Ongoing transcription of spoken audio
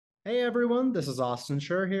Hey everyone, this is Austin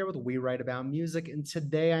Schur here with We Write About Music, and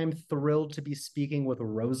today I'm thrilled to be speaking with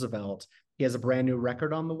Roosevelt. He has a brand new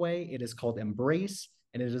record on the way. It is called Embrace,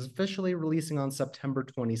 and it is officially releasing on September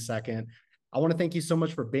 22nd. I want to thank you so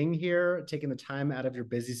much for being here, taking the time out of your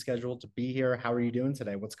busy schedule to be here. How are you doing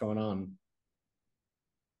today? What's going on?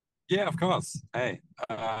 Yeah, of course. Hey,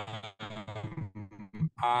 I'm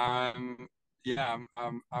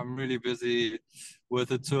I'm really busy with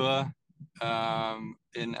the tour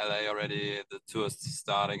in LA already. The tour is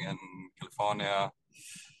starting in California.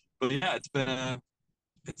 But yeah, it's been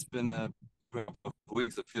a couple of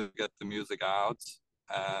weeks to get the music out,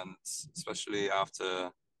 and especially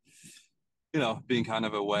after being kind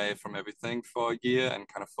of away from everything for a year and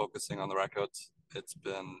kind of focusing on the record. It's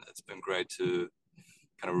been great to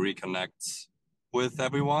kind of reconnect with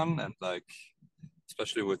everyone and like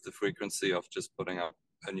especially with the frequency of just putting up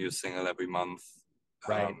a new single every month.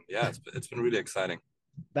 Right. Yeah, it's been really exciting.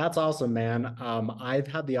 That's awesome, man. I've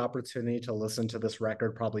had the opportunity to listen to this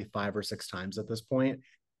record probably five or six times at this point,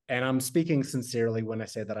 and I'm speaking sincerely when I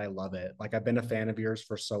say that I love it. Like I've been a fan of yours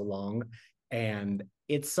for so long, and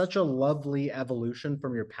it's such a lovely evolution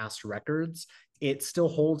from your past records. It still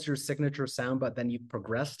holds your signature sound, but then you've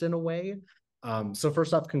progressed in a way. So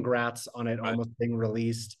first off, congrats on it Right. almost being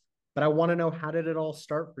released. But I want to know, how did it all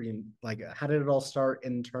start for you? Like, how did it all start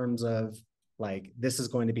in terms of like this is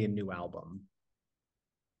going to be a new album?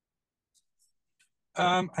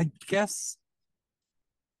 I guess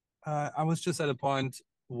I was just at a point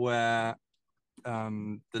where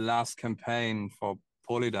the last campaign for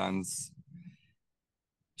Polydance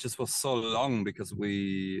just was so long because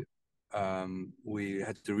we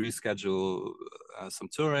had to reschedule some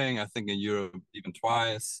touring, I think in Europe even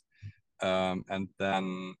twice. And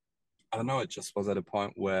then I don't know, it just was at a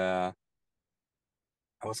point where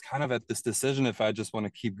I was kind of at this decision if I just want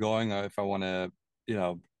to keep going or if I want to,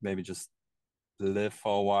 maybe just live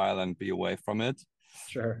for a while and be away from it.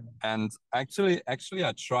 Sure. And actually,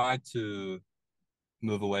 I tried to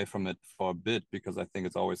move away from it for a bit because I think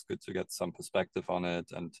it's always good to get some perspective on it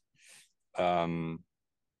and um,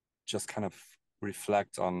 just kind of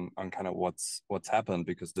reflect on kind of what's happened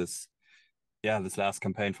because this last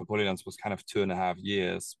campaign for Polydance was kind of 2.5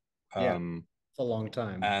 years. Yeah, Um, it's a long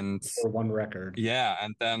time and for one record. yeah,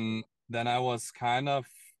 and then I was kind of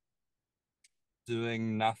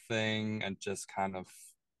doing nothing and just kind of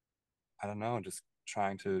I don't know, just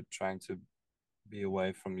trying to be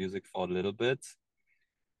away from music for a little bit.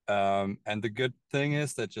 And the good thing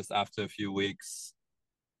is that just after a few weeks,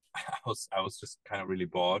 I was just kind of really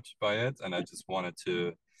bored by it, and I just wanted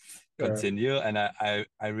to Sure. continue. And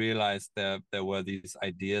I realized there were these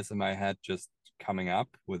ideas in my head just coming up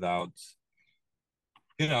without,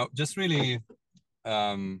 just really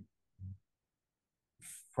um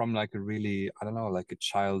from like a really, I don't know, like a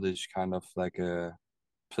childish kind of like a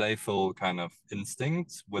playful kind of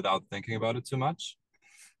instinct without thinking about it too much.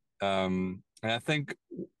 And I think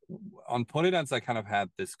on Polydance, I kind of had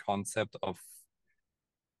this concept of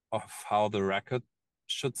how the record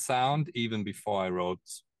should sound even before I wrote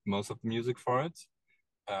most of the music for it.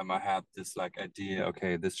 I had this like idea,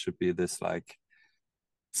 okay, this should be this like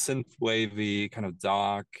synth wavy, kind of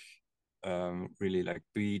dark, really like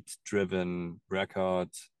beat driven record.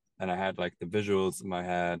 And I had like the visuals in my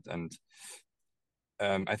head. And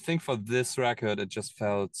I think for this record, it just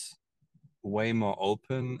felt way more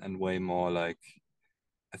open and way more like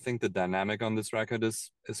I think the dynamic on this record is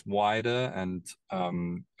wider and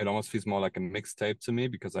it almost feels more like a mixtape to me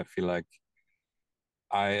because I feel like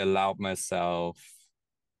I allowed myself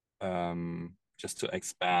just to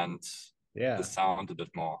expand the Yeah, sound a bit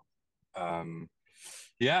more. Um,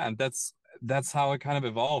 yeah, and that's how it kind of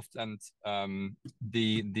evolved. And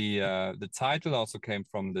the title also came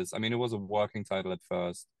from this. I mean, it was a working title at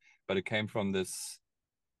first, but it came from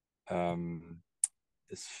um,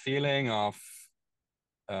 this feeling of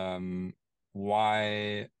um,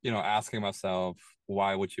 why, asking myself,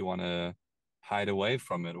 why would you want to hide away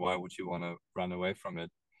from it? Why would you want to run away from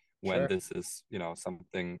it when sure. this is,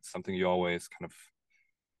 something you always kind of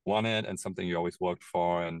wanted and something you always worked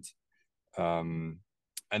for um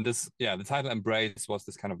and this yeah the title Embrace was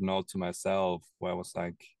this kind of note to myself where I was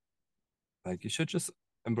like you should just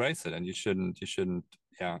embrace it and you shouldn't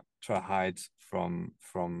try to hide from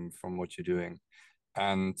what you're doing.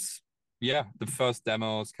 And yeah, the first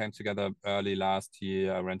demos came together early last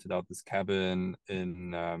year. I rented out this cabin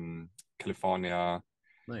in California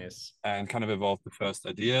Nice. and kind of evolved the first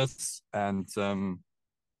ideas. And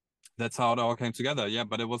that's how it all came together. Yeah,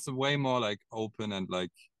 but it was a way more like open and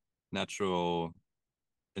like natural,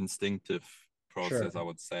 instinctive process, Sure. I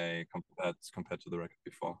would say, compared to the record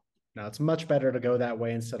before. No, it's much better to go that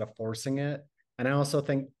way instead of forcing it. And I also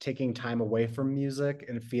think taking time away from music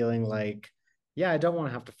and feeling like, yeah, I don't want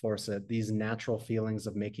to have to force it. These natural feelings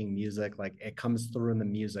of making music, like it comes through in the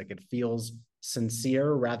music. It feels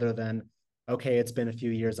sincere rather than, okay, it's been a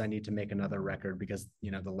few years. I need to make another record because,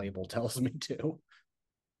 the label tells me to.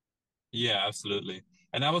 Yeah, absolutely.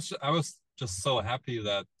 And I was just so happy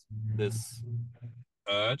that this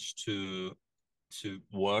urge to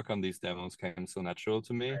work on these demos came so natural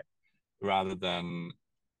to me, rather than,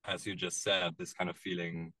 as you just said, this kind of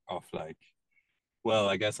feeling of like, well,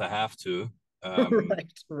 I guess I have to. Um,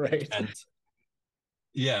 Right, right. and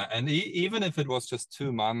yeah, and even if it was just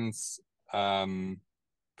 2 months, um,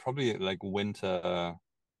 probably like winter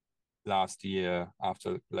last year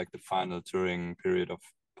after like the final touring period of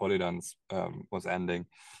Polydance was ending,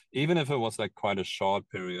 even if it was like quite a short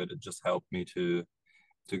period, it just helped me to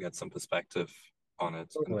get some perspective on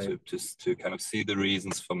it and Totally. to just to kind of see the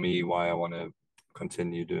reasons for me why I want to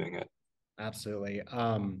continue doing it. Absolutely.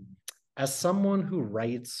 As someone who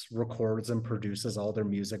writes, records, and produces all their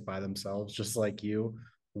music by themselves, just like you,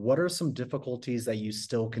 what are some difficulties that you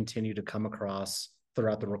still continue to come across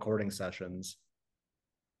throughout the recording sessions?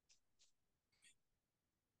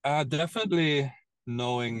 Definitely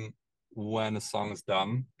knowing when a song is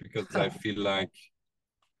done, because I feel like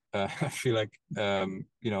I feel like in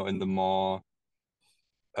the more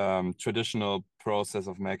traditional process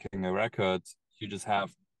of making a record, you just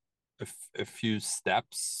have a few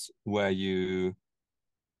steps where you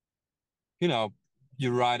know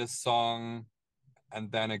you write a song,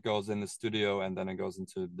 and then it goes in the studio, and then it goes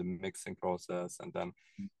into the mixing process, and then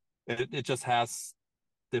it just has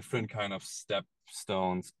different kind of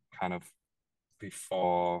stepstones kind of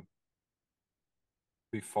before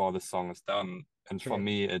before the song is done. And for Sure.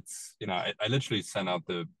 me, it's I literally send out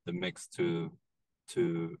the mix to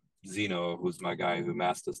Zeno, who's my guy who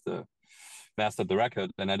mastered the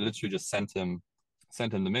record, and I literally just sent him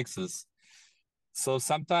the mixes. So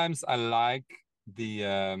sometimes I like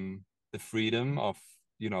the freedom of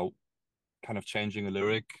you know kind of changing a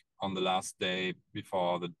lyric on the last day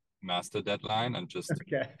before the master deadline, and just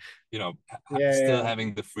Okay. you know Yeah, still yeah,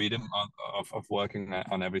 having the freedom of working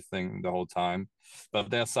on everything the whole time. But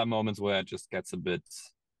there are some moments where it just gets a bit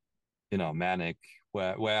manic,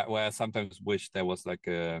 where I sometimes wish there was like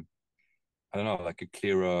a, I don't know, like a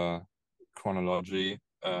clearer chronology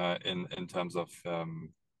in terms of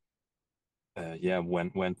yeah,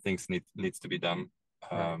 when things needs to be done.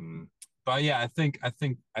 right. But yeah, I think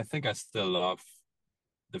I still love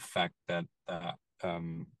the fact that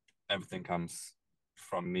everything comes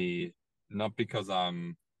from me, not because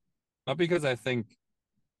I think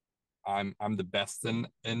I'm the best in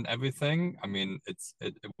everything. I mean,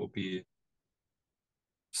 it will be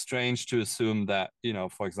strange to assume that,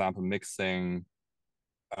 for example, mixing,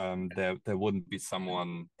 there wouldn't be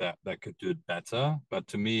someone that could do it better. But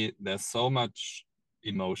to me, there's so much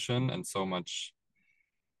emotion, and so much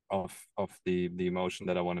of the emotion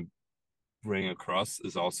that I want to bring across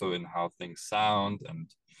is also in how things sound, and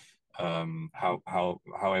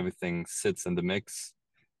how everything sits in the mix.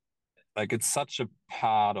 Like, it's such a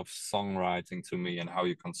part of songwriting to me, and how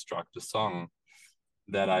you construct a song,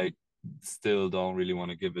 that I still don't really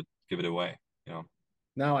want to give it away, you know.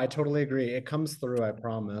 No, I totally agree. It comes through, I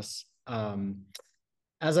promise.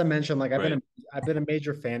 As I mentioned, like Great. I've been a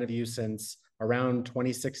major fan of you since around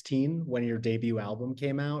 2016 when your debut album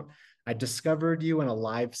came out. I discovered you in a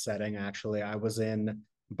live setting, actually. I was in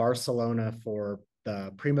Barcelona for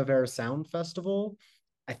the Primavera Sound Festival.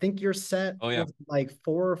 I think your set Oh yeah. was like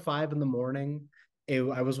 4 or 5 in the morning.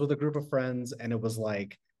 I was with a group of friends and it was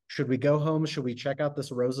like, should we go home? Should we check out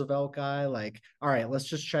this Roosevelt guy? Like, all right, let's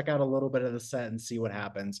just check out a little bit of the set and see what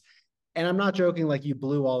happens. And I'm not joking, like you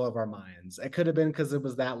blew all of our minds. It could have been because it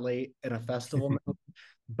was that late in a festival,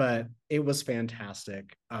 but it was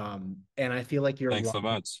fantastic. And I feel like Thanks so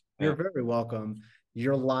much. you're Yeah. very welcome.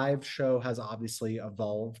 Your live show has obviously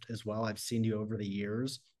evolved as well. I've seen you over the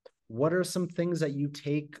years. What are some things that you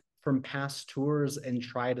take from past tours and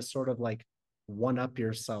try to sort of like one up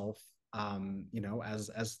yourself,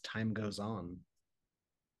 as time goes on?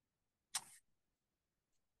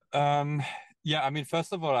 Um, yeah, I mean,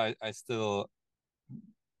 first of all, I still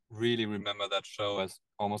really remember that show as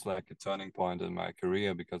almost like a turning point in my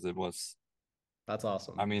career, because it was, That's I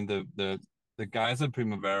awesome. mean, the guys at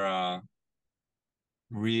Primavera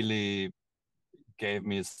really gave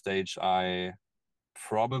me a stage I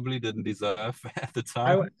probably didn't deserve at the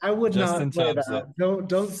I time, I would just in not say terms of, that.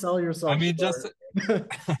 Don't sell I yourself mean, just, short.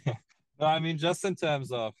 no, I mean, just in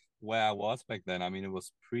terms of where I was back then. I mean, it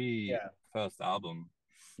was pre Yeah. first album,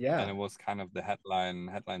 and it Yeah. was kind of the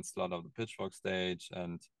headline slot of the Pitchfork stage,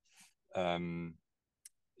 and um,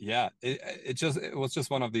 yeah, it was just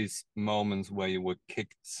one of these moments where you were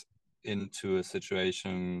kicked into a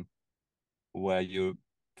situation where you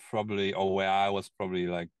probably, or where I was probably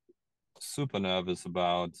like super nervous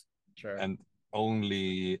about, Sure. and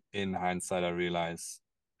only in hindsight I realize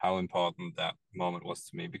how important that moment was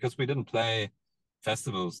to me because we didn't play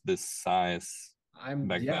festivals this size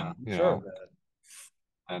back Yeah, then, I'm you sure of know. it.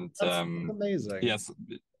 And That's amazing. yes,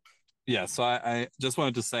 yeah. So I just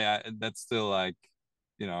wanted to say that's still like,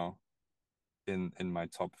 you know, in my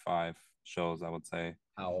top five shows, I would say.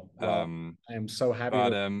 Wow. Well, Um, I am so happy but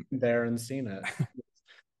to be there and seen it.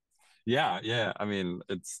 yeah, yeah. I mean,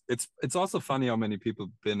 it's also funny how many people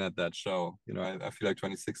been at that show. You know, I feel like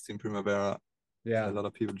 2016 Primavera, a Yeah. lot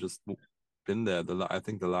of people just been there. I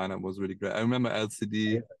think the lineup was really great. I remember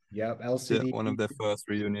LCD Yep. did LCD, one of their first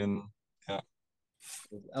reunion. Yeah.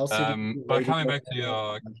 LCD, But Radio, coming back to and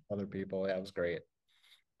your, a bunch of other people. Yeah, it was great.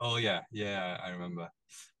 oh yeah, yeah, I remember.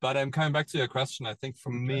 But coming back to your question, I think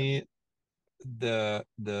for Sure. me, the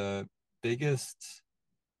biggest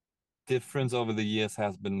difference over the years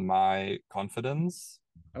has been my confidence,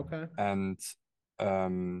 Okay. and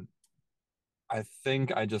um, I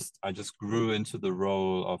think I just grew into the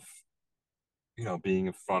role of, you know, being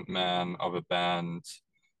a front man of a band,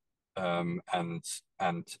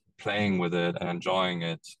 and playing with it and enjoying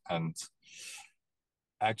it, and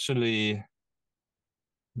actually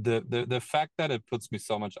the fact that it puts me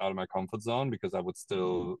so much out of my comfort zone because I would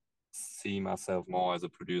still see myself more as a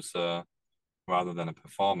producer rather than a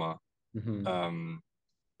performer. Hmm. Um,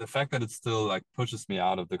 the fact that it still like pushes me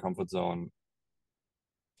out of the comfort zone.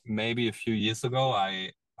 Maybe a few years ago,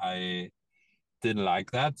 I didn't like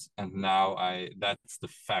that, and now I that's the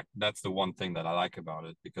fact. That's the one thing that I like about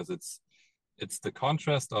it because it's the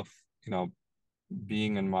contrast of, you know,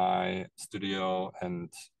 being in my studio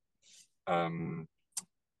and um,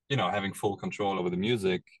 you know, having full control over the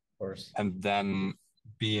music, Of course. and then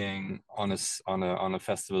being on a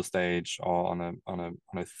festival stage or on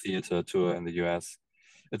a theater tour in the US.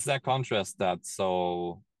 It's that contrast that's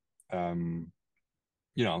so um,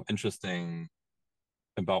 you know, interesting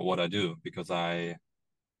about what I do because I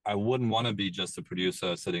wouldn't want to be just a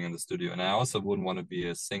producer sitting in the studio, and I also wouldn't want to be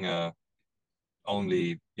a singer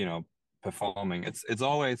only, you know, performing. It's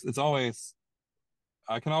always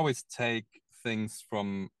I can always take things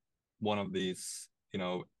from one of these, you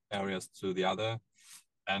know, areas to the other,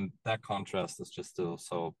 and that contrast is just still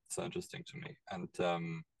so interesting to me. And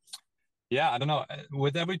yeah, I don't know.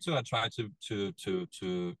 With every tour, I try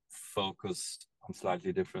to focus on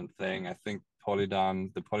slightly different thing. I think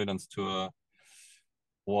the Polydance tour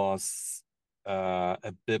was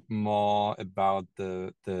a bit more about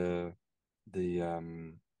the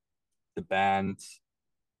the band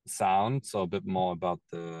sound, so a bit more about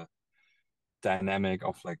the dynamic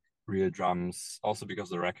of like real drums, also because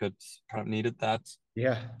the record kind of needed that.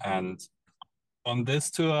 Yeah. And on this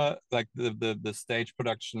tour, like the stage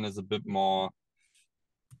production is a bit more.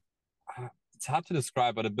 It's hard to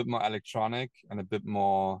describe, but a bit more electronic and a bit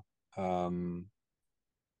more. Um,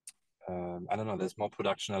 I don't know. There's more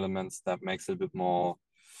production elements that makes it a bit more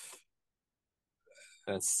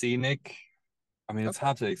scenic. I mean, it's Okay.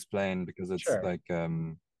 hard to explain because it's Sure. like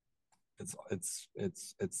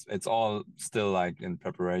it's all still like in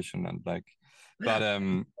preparation and like, but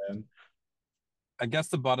And I guess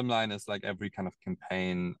the bottom line is like every kind of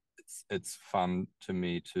campaign, it's fun to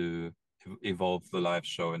me to evolve the live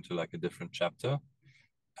show into like a different chapter.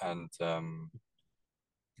 And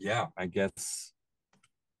yeah, I guess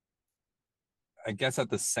at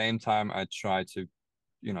the same time I try to,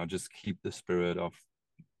 you know, just keep the spirit of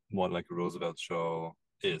what like a Roosevelt show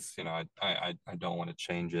is. You know, I don't want to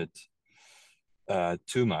change it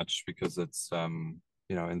too much because it's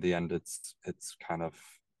you know, in the end it's kind of,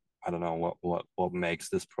 I don't know what makes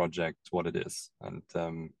this project what it is. And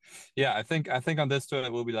yeah, I think on this tour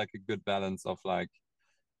it will be like a good balance of like,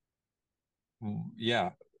 yeah,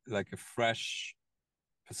 like a fresh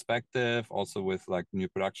perspective also with like new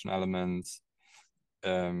production elements,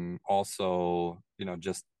 also, you know,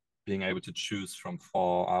 just being able to choose from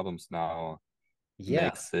four albums now yeah,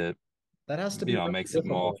 makes it, that has to you be know, really makes it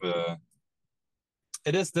more difficult. of a,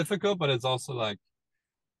 it is difficult, but it's also like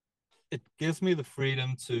it gives me the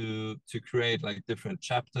freedom to create like different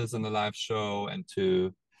chapters in the live show and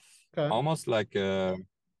to Okay. almost like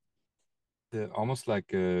almost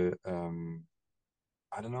like a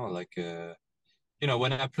I don't know, like a, you know,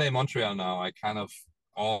 when I play Montreal now, I kind of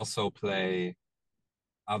also play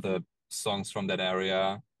other songs from that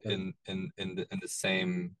area in the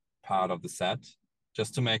same part of the set,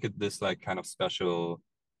 just to make it this like kind of special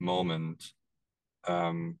moment.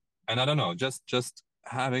 And I don't know, just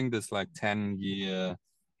having this like 10-year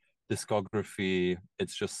discography,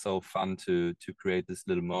 it's just so fun to create these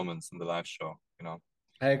little moments in the live show, you know.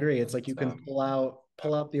 I agree. It's like And you can yeah,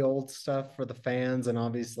 pull out the old stuff for the fans and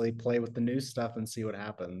obviously play with the new stuff and see what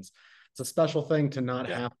happens. It's a special thing to not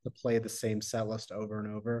yeah, have to play the same set list over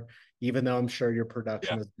and over, even though I'm sure your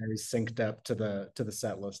production yeah. is very synced up to the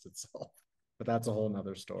set list itself. But that's a whole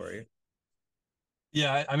nother story.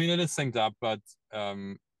 Yeah, I mean it is synced up, but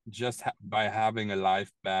just ha by having a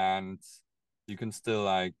live band, you can still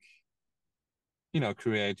like,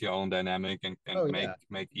 create your own dynamic and Oh make yeah,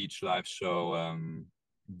 make each live show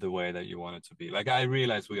the way that you want it to be. Like I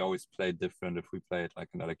realize we always play different if we play at like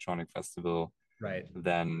an electronic festival right.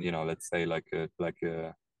 than, let's say like a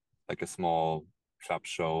small club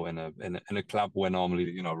show in a club where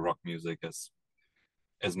normally, rock music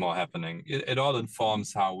is more happening. It all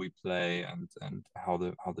informs how we play and how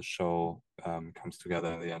the show comes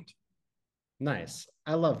together in the end. Nice.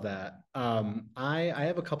 I love that. I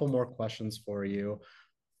have a couple more questions for you.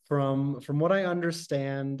 From what I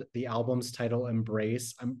understand, the album's title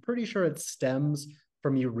Embrace, I'm pretty sure it stems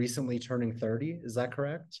from you recently turning 30. Is that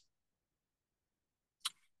correct?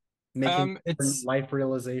 Making It's life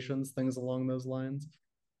realizations, things along those lines.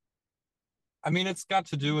 I mean, it's got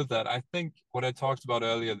to do with that. I think what I talked about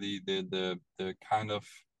earlier, the kind of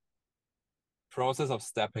process of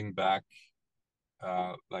stepping back,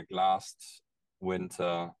 like last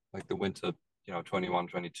winter, like the winter, 21,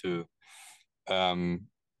 22, um,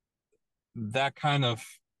 that kind of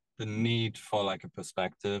the need for like a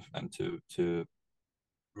perspective and to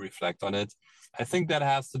reflect on it. I think that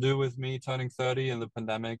has to do with me turning 30 in the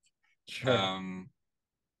pandemic. Sure. Um,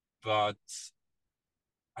 but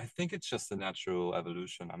I think it's just a natural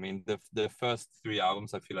evolution. I mean, the first three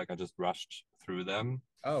albums, I feel like I just rushed through them,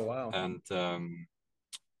 Oh, wow. and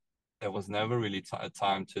there was never really a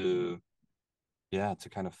time to, yeah, to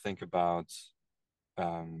kind of think about,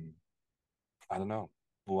 um, I don't know,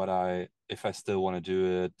 what I if I still want to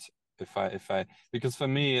do it, if I because for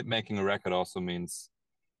me, making a record also means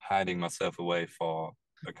hiding myself away for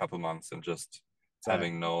a couple months and just Exactly.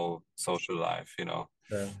 having no social life.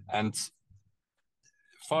 Sure. And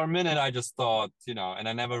for a minute, I just thought, and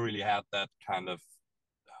I never really had that kind of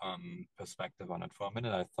perspective on it. For a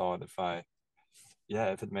minute, I thought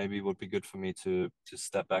if it maybe would be good for me to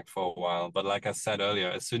step back for a while. But like I said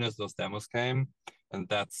earlier, as soon as those demos came, and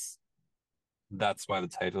that's why the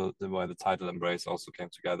title Embrace also came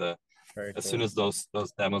together. Very As soon cool. as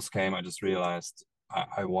those demos came, I just realized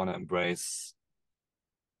I want to embrace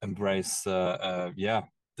yeah,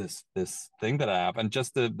 this thing that I have, and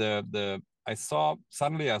just the I saw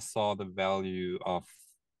the value of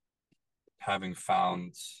having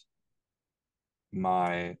found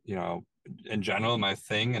my, in general, my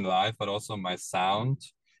thing in life, but also my sound.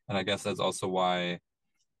 And I guess that's also why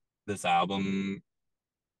this album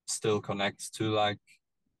still connects to like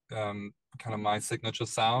kind of my signature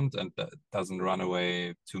sound and doesn't run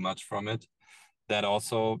away too much from it. That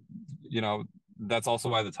also, you know, that's also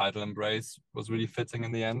why the title Embrace was really fitting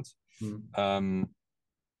in the end. Hmm. Um,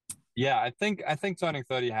 yeah, I think turning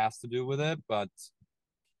 30 has to do with it, but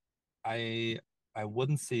I I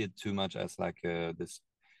wouldn't see it too much as like this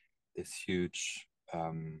huge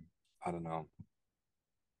I don't know,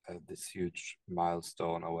 this huge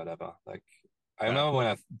milestone or whatever. Like I Yeah. remember when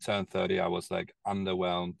I turned 30, I was like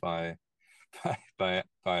underwhelmed by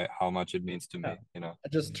by how much it means to Yeah. me. I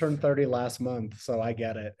just turned 30 last month, so I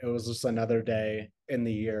get it. It was just another day in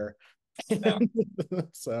the year. Yeah.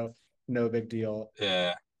 So no big deal.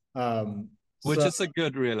 Yeah. Which So is a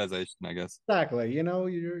good realization, I guess. exactly,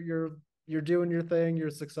 you're doing your thing, you're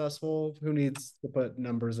successful. Who needs to put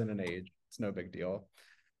numbers in an age? It's no big deal.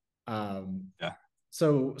 Um, Yeah.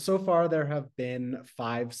 so far there have been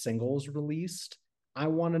 5 singles released. I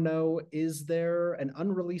want to know, is there an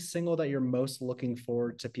unreleased single that you're most looking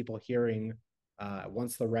forward to people hearing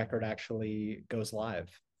once the record actually goes live?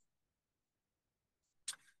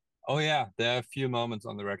 Oh yeah, there are a few moments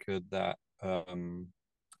on the record that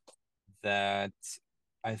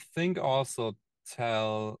I think also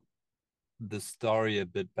tell the story a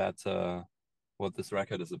bit better what this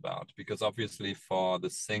record is about, because obviously for the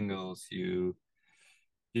singles you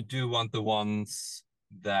do want the ones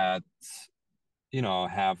that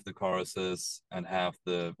have the choruses and have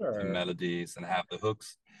the Sure. melodies and have the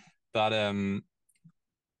hooks. But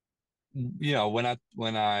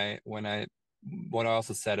when I what I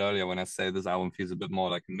also said earlier, when I say this album feels a bit more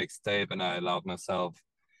like a mixtape and I allowed myself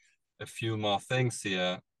a few more things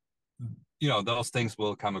here, those things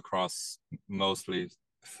will come across mostly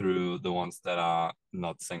through the ones that are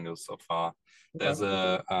not singles so far. Okay. There's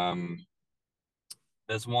a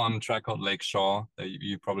there's one track called Lake Shore that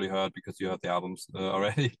you probably heard because you heard the albums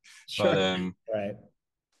already. But Sure. Right.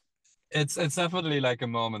 it's definitely like a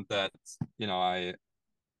moment that you know I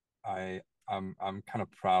I'm kind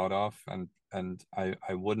of proud of, and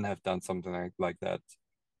I wouldn't have done something like that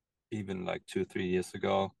even like 2 3 years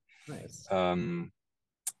ago. Nice. Um,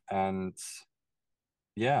 and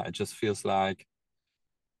yeah, it just feels like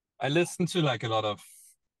I listened to like a lot of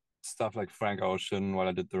stuff like Frank Ocean while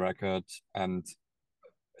I did the record, and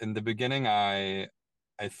in the beginning I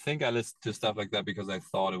think I listened to stuff like that because I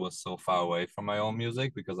thought it was so far away from my own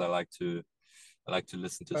music because I like to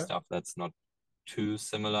listen to Okay. stuff that's not too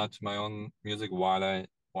similar to my own music while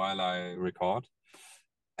I record.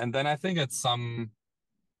 And then I think at some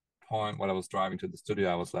point while I was driving to the studio,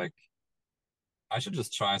 I was like, I should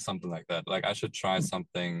just try something like that. Like I should try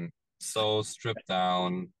something so stripped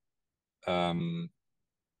down. Um,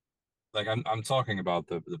 like I'm talking about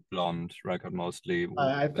the Blonde record mostly,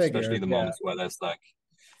 I especially figured, the yeah. moments where there's like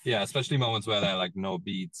yeah, especially moments where there are like no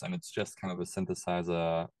beats and it's just kind of a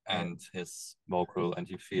synthesizer Right. and his vocal, and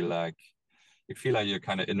you feel like you're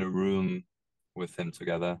kind of in a room with him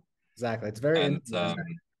together. Exactly. It's very And intimate.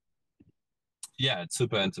 yeah, it's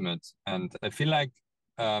super intimate. And I feel like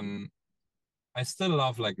um, I still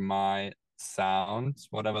love like my sound,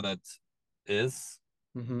 whatever that is,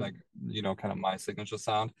 like Hmm. you know, kind of my signature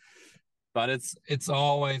sound. But it's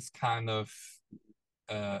always kind of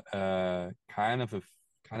a kind of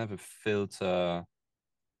a filter.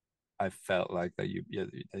 I felt like that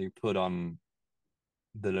that you put on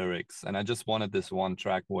the lyrics, and I just wanted this one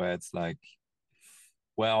track where it's like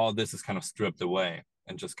where all this is kind of stripped away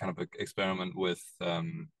and just kind of experiment with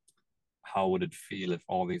how would it feel if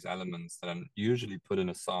all these elements that I usually put in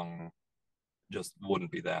a song just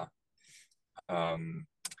wouldn't be there. Um,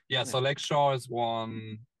 yeah, so Nice. Lakeshore is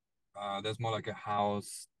one. There's more like a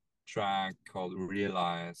house track called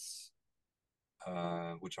Realize,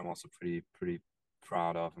 which I'm also pretty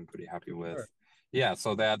proud of and pretty happy with. Sure. Yeah,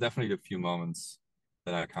 so there are definitely a few moments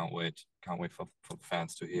that I can't wait for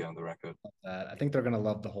fans to hear on the record. That. I think they're gonna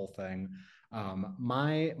love the whole thing.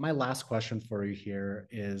 My last question for you here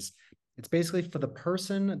is it's basically for the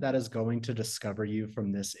person that is going to discover you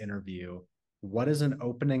from this interview. What is an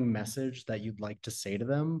opening message that you'd like to say to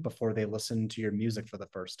them before they listen to your music for the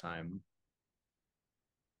first time?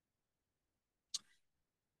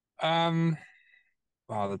 Um,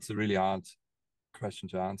 wow, that's a really hard question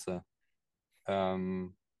to answer.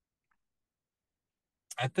 Um,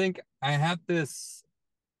 I think I had this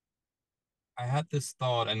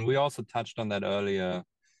thought, and we also touched on that earlier.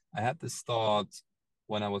 I had this thought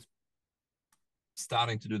when I was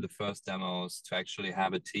starting to do the first demos to actually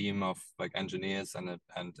have a team of like engineers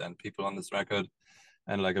and people on this record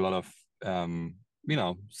and like a lot of you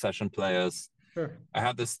know session players. Sure. I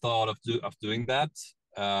had this thought of doing that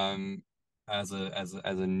as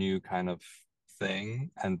a new kind of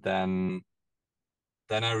thing, and then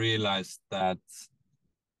I realized that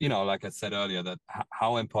you know, like I said earlier, that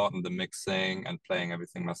how important the mixing and playing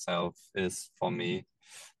everything myself is for me.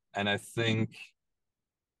 And I think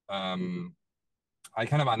um, I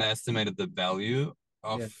kind of underestimated the value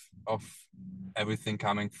of Yeah. of everything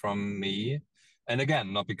coming from me. And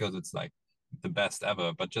again, not because it's like the best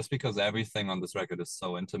ever, but just because everything on this record is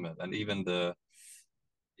so intimate, and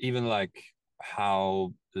even like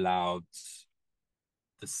how loud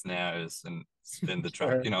the snare is in the track.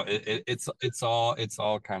 Sure. You know, it's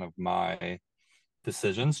all kind of my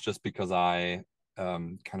decisions just because I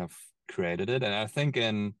kind of created it. And I think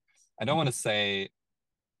I don't want to say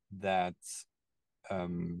that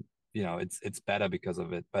you know it's better because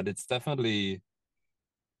of it, but it's definitely,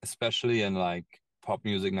 especially in like pop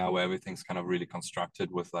music now where everything's kind of really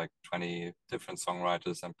constructed with like 20 different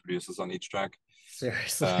songwriters and producers on each track.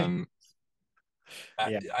 Seriously. Um, I,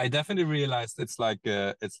 Yeah. I definitely realized it's like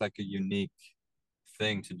a unique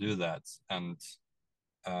thing to do that. And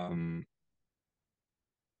um,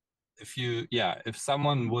 if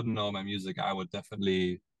someone wouldn't know my music, I would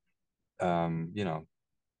definitely you know,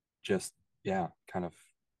 just yeah, kind of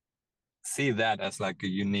see that as like a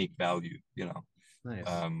unique value, you know, Nice.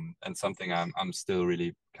 and something I'm still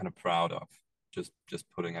really kind of proud of. Just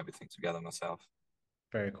putting everything together myself.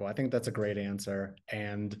 Very cool. I think that's a great answer.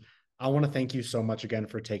 And I want to thank you so much again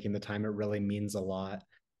for taking the time. It really means a lot.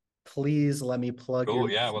 Please let me plug your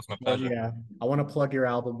Cool. Yeah, it was my well, pleasure. yeah. I want to plug your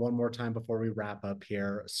album one more time before we wrap up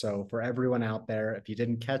here. So for everyone out there, if you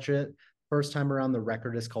didn't catch it, first time around the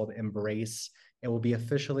record is called Embrace. It will be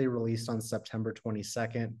officially released on September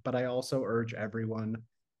 22nd, but I also urge everyone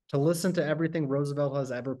to listen to everything Roosevelt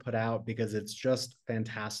has ever put out because it's just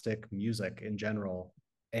fantastic music in general.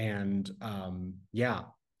 And yeah,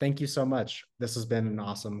 Thank you so much. This has been an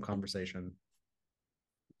awesome conversation.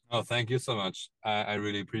 Oh, thank you so much. I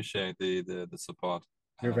really appreciate the support.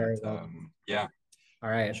 You're And very welcome. yeah, All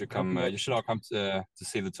right. you should all come to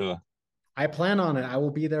see the tour. I plan on it. I will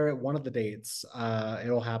be there at one of the dates.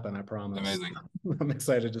 It'll happen, I promise. Amazing. I'm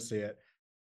excited to see it.